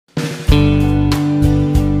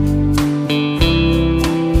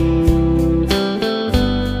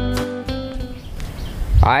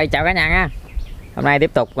Rồi chào cả nhà nha. Hôm nay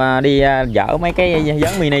tiếp tục đi dỡ mấy cái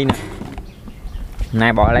dớn mini nè.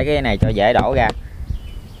 Nay bỏ lấy cái này cho dễ đổ ra.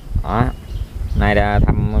 Đó. Nay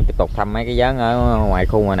tiếp tục thăm mấy cái dớn ở ngoài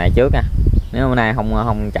khu ngoài này trước nha. Nếu hôm nay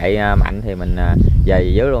không chạy mạnh thì mình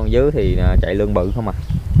về dưới luôn, dưới thì chạy lương bự không à,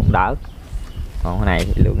 cũng đỡ. Còn cái này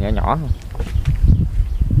thì lượng nhỏ nhỏ thôi.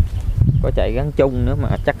 Có chạy gắn chung nữa mà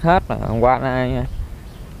chắc hết rồi. Hôm qua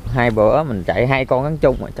hai bữa mình chạy 2 con gắn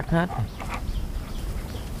chung mà chắc hết rồi.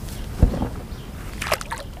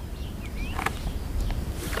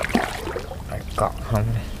 Còn không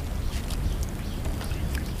đây.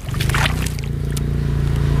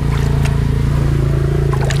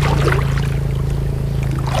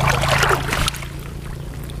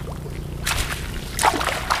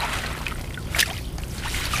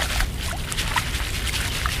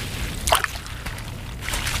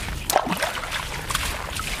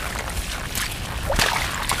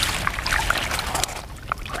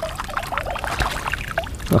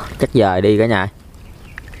 Chắc giờ đi cả nhà.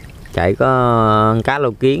 Chạy có cá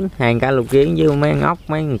lô kiến, 2 cá lô kiến với mấy con ốc,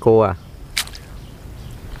 mấy con cua à.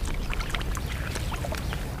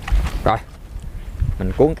 Rồi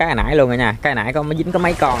mình cuốn cá hồi nãy luôn rồi nha. Cái hồi nãy có dính có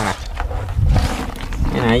mấy con nè.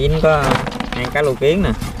 Cái này dính có 2 cá lô kiến nè,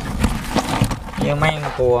 với mấy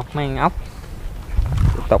con cua, mấy con ốc.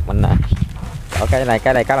 Tiếp tục mình ở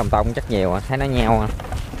cái đây cá lồng tông chắc nhiều à. Thấy nó nheo à.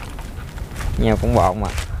 Nheo cũng bộn mà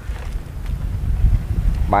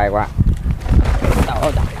bay qua.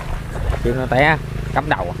 Chứ nó té cắm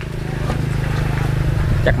đầu.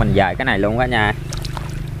 Chắc mình dời cái này luôn cả nhà.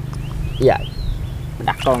 Dời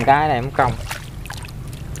đặt con cái này mất công.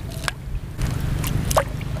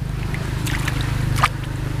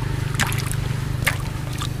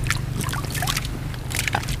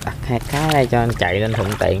 Đặt 2 cái đây cho anh chạy lên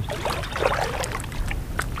thuận tiện.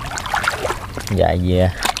 Dời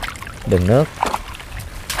về đường nước.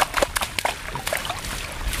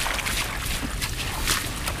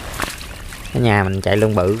 Cái nhà mình chạy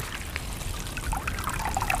lương bự.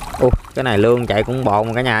 Cái này lương chạy cũng bộn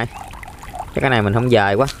mà cả nhà. Cái này mình không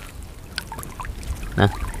dời quá nè.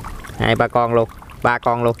 2-3 con luôn, 3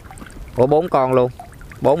 con luôn. 4 con luôn,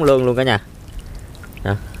 4 lương luôn cả nhà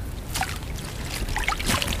nè.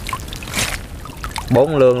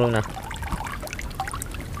 4 lương luôn nè.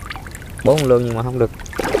 4 lương nhưng mà không được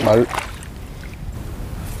bự.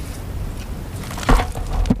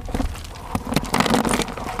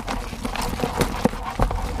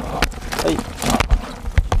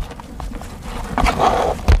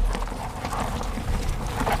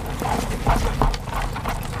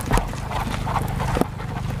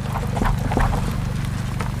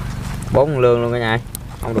 Bốn lương luôn cả nhà,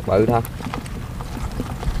 không được bự thôi.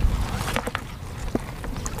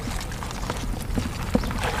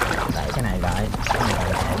 Để cái này lại,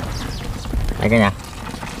 đây cả nhà.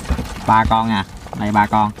 3 con nha, đây 3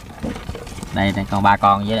 con. Đây còn 3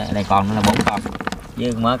 con, với đây con nữa là 4 con.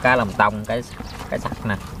 Với mớ cá lồng tông, cái sắt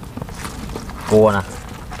nè. Cua nè.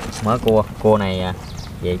 Mớ cua này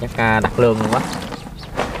về chắc đặt lương luôn quá.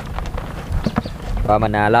 Rồi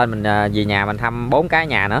mình lên mình về nhà mình thăm 4 cái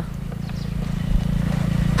nhà nữa.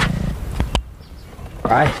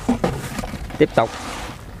 Rồi tiếp tục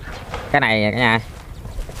cái này cả nhà.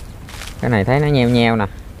 Cái này thấy nó nheo nheo nè,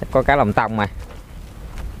 chắc có cá lồng tông mà.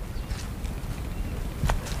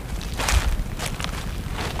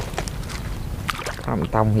 Cá lồng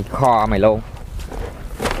tông thì kho mày luôn.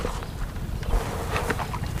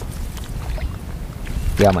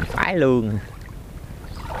 Giờ mình phái lương.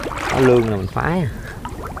 Có lương là mình phái à.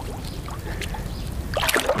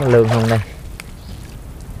 Có lương không đây?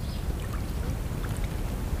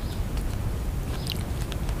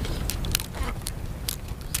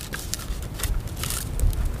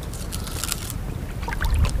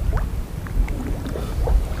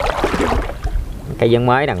 Cây dấn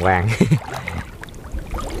mới đàng hoàng.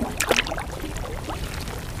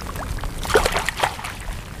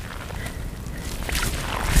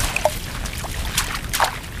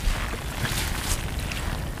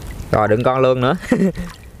 Rồi đừng con lương nữa.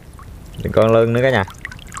 Đừng con lương nữa cả nhà.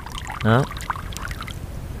 Đó.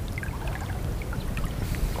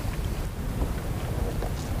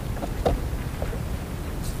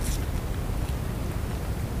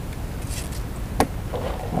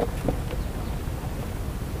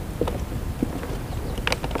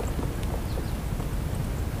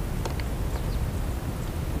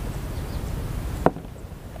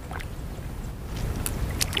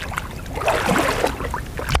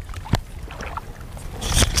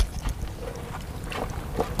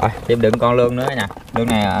 Rồi tiếp đựng con lương nữa nha. Lương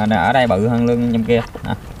này ở đây bự hơn lương trong kia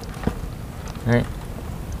nè. Đấy.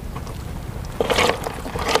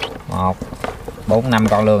 1 4-5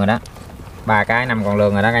 con lươn rồi đó, 3 cái 5 con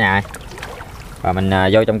lươn rồi đó cả nhà. Rồi mình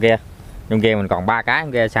vô trong kia mình còn 3 cái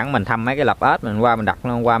trong kia, sẵn mình thăm mấy cái lập ếch mình qua mình đặt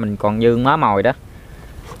luôn, qua mình còn dư má mồi đó,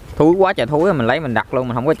 thúi quá trời thúi, mình lấy mình đặt luôn,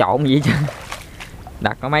 mình không có trộn gì chứ.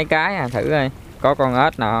 Đặt có mấy cái à, thử coi có con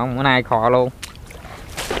ếch nào không, bữa nay kho luôn.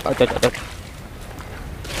 Ôi, trời.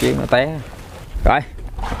 Chiếc nó té rồi,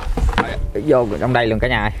 vô trong đây luôn cả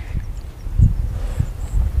nhà.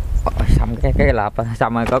 Xong cái lợp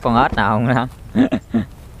xong rồi, có con ếch nào không nữa.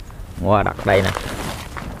 Qua đặt đây nè,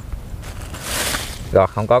 rồi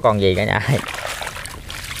không có con gì cả nhà.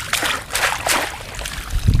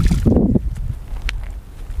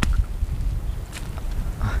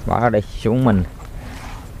 Bỏ nó đi xuống mình.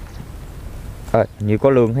 Như có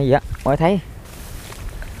lương hay gì á, mới thấy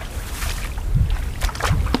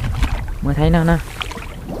nó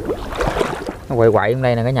quậy quậy trong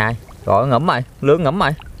đây nè cả nhà. Rồi ngẫm rồi, lươn ngẫm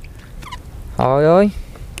rồi. Trời ơi,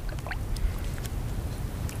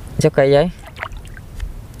 sao kỳ vậy?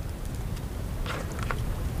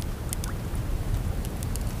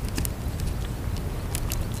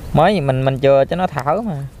 Mới mình chừa cho nó thở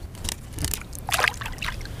mà.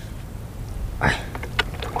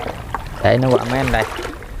 Để nó qua mấy anh đây.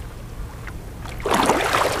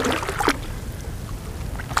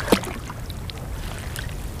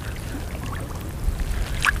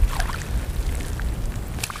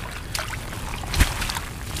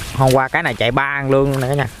 Hôm qua cái này chạy 3 ăn lương luôn nè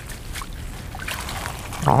cả nhà.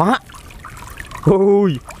 Đó.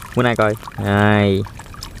 Ui, bữa nay coi 2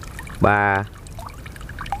 3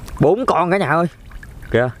 4 con cả nhà ơi.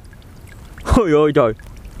 Kìa. Ôi ôi trời,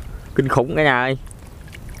 kinh khủng cả nhà ơi.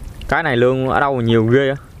 Cái này lương ở đâu mà nhiều ghê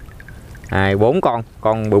á. 2 4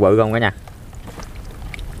 con bự bự không cả nhà.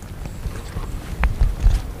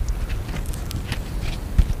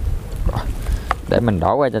 Để mình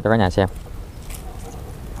đổ qua cho cả nhà xem.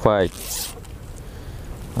 Phơi.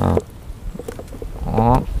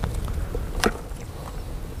 Đó.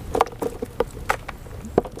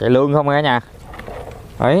 Chạy lương không cả nhà.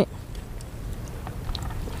 Đấy.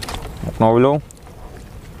 Một nồi luôn.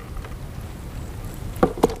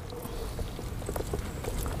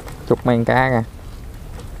 Chục men cá kìa.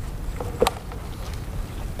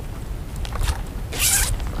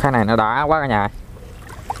 Cái này nó đã quá cả nhà.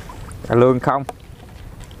 Chạy lương không.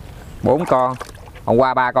 4 con. Hôm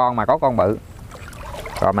qua 3 con mà có con bự.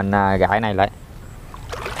 Rồi mình gãi này lại.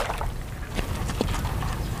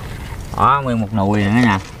 Đó, nguyên một nồi nữa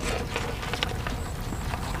nha.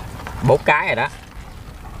 4 cái rồi đó.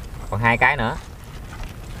 Còn 2 cái nữa.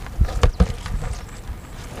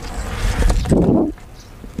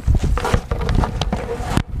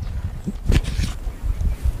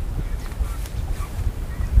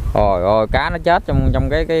 Ôi ôi, cá nó chết trong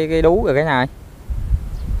cái đú rồi cả nhà ơi.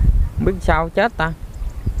 Không biết sao chết ta.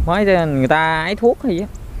 Mới người ta ấy thuốc hay gì á.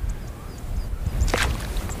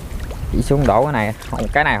 Đi xuống đổ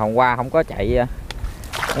cái này hôm qua không có chạy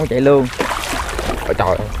lương. Ôi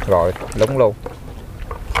trời, rồi lúng luôn.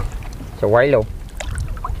 Sao quấy luôn.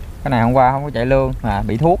 Cái này hôm qua không có chạy lương mà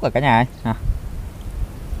bị thuốc rồi cả nhà ơi. Nè.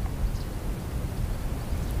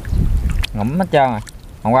 Ngủm hết trơn rồi.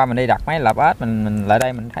 Hôm qua mình đi đặt mấy lợp ếch mình lại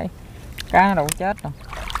đây mình thấy cá nó đâu có chết đâu.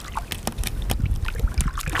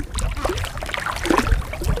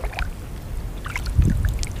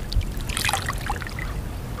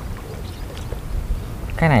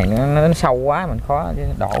 Cái này nó sâu quá mình khó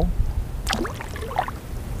đổ.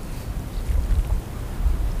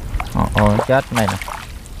 Ôi chết này nè.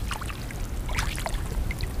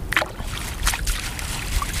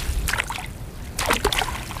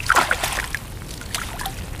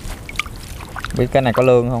 Biết cái này có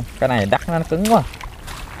lương không? Cái này đất nó cứng quá.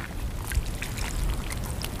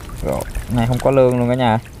 Rồi, này không có lương luôn cả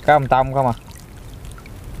nhà. Cá ông tông không à.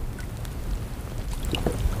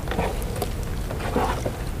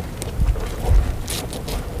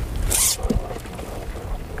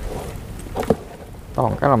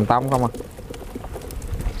 Còn cái lòng tông không à.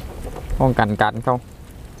 Con cành không.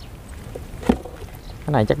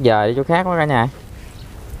 Cái này chắc giờ đi chỗ khác quá cả nhà.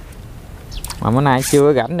 Mà bữa nay chưa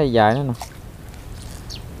có rảnh đi về nữa nè.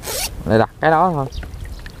 Để đặt cái đó thôi.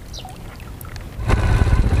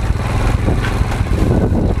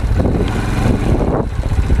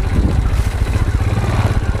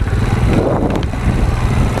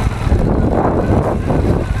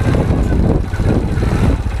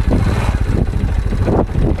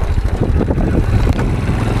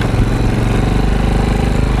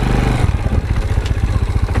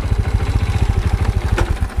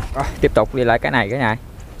 Tiếp tục đi lại cái này cả nhà.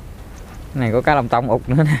 Cái này có cá lồng tông ụt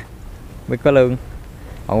nữa nè. Biết có lương.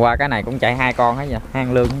 Hôm qua cái này cũng chạy 2 con hết giờ,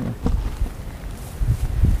 hang lương.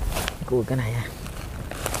 Cua cái này à.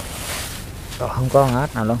 Rồi, không có con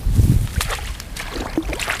ếch nào luôn.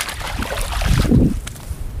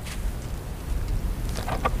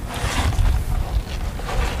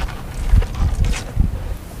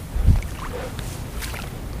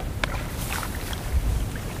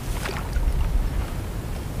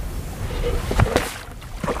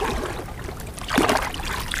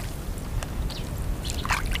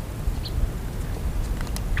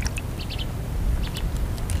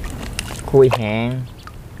 Khui hàng.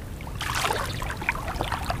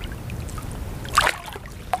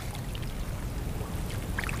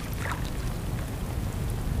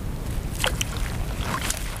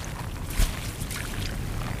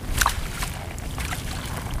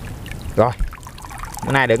 Rồi,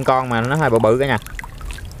 bữa nay đựng con mà nó hơi bự bự cả nha.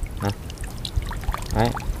 Đấy.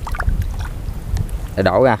 Để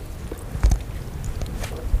đổ ra.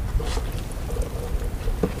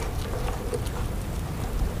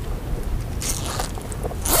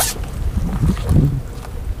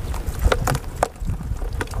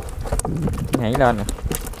 Nhảy lên nè,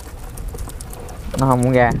 nó không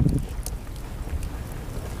muốn ra.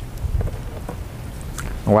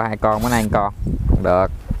 Hôm qua 2 con, bữa nay 1 con không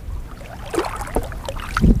được.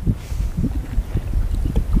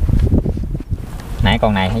 Nãy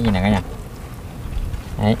con này thấy gì nè cả nhà.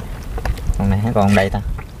 Đấy, con này thấy con đây ta.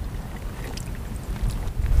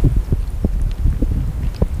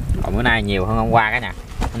 Còn bữa nay nhiều hơn hôm qua cả nhà.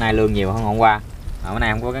 Bữa nay lương nhiều hơn hôm qua. Bữa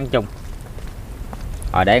nay không có cắn chung.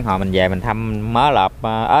 Rồi để hồi mình về mình thăm mớ lợp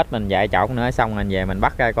ếch mình dạy chậu nữa, xong mình về mình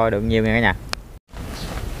bắt ra coi được nhiêu nha cả nhà.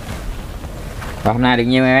 Rồi hôm nay được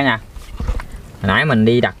nhiêu nha cả nhà. Hồi nãy mình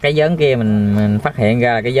đi đặt cái vớn kia mình phát hiện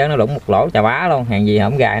ra là cái vớn nó lủng một lỗ chà bá luôn, hàng gì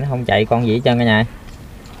hổng gài nó không chạy con gì hết trơn cả nhà.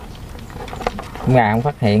 Không gài không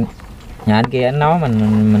phát hiện. Nhà anh kia anh nói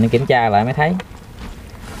mình kiểm tra lại mới thấy.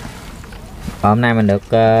 Rồi hôm nay mình được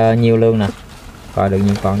nhiều lương nè. Coi được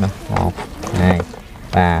nhiêu con nè. 1 2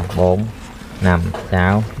 3 4 5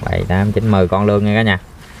 6 7 8 9 10 con lương nha cả nhà.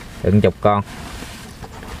 Được 10 con.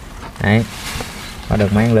 Đấy. Có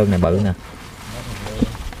được mấy con lương này bự nè.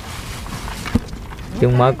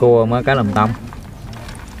 Chung mới cua mới cá lồng tông.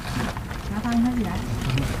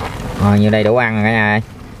 Rồi như đây đủ ăn rồi cả nhà ơi.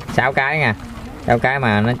 6 cái nha. 6 cái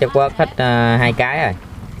mà nó chất quớt hết 2 cái rồi.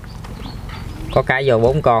 Có cái vô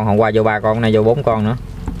 4 con, hôm qua vô 3 con, nay vô 4 con nữa.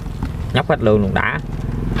 Nhóc hết lương luôn đã.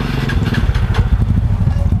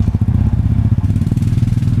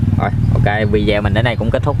 Rồi, ok, video mình đến đây cũng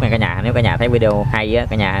kết thúc nha cả nhà. Nếu cả nhà thấy video hay á,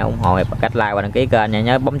 cả nhà hãy ủng hộ Hiệp bằng cách like và đăng ký kênh nha,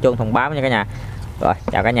 nhớ bấm chuông thông báo nha cả nhà. Rồi,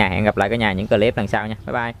 chào cả nhà, hẹn gặp lại cả nhà những clip lần sau nha.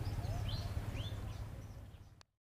 Bye bye.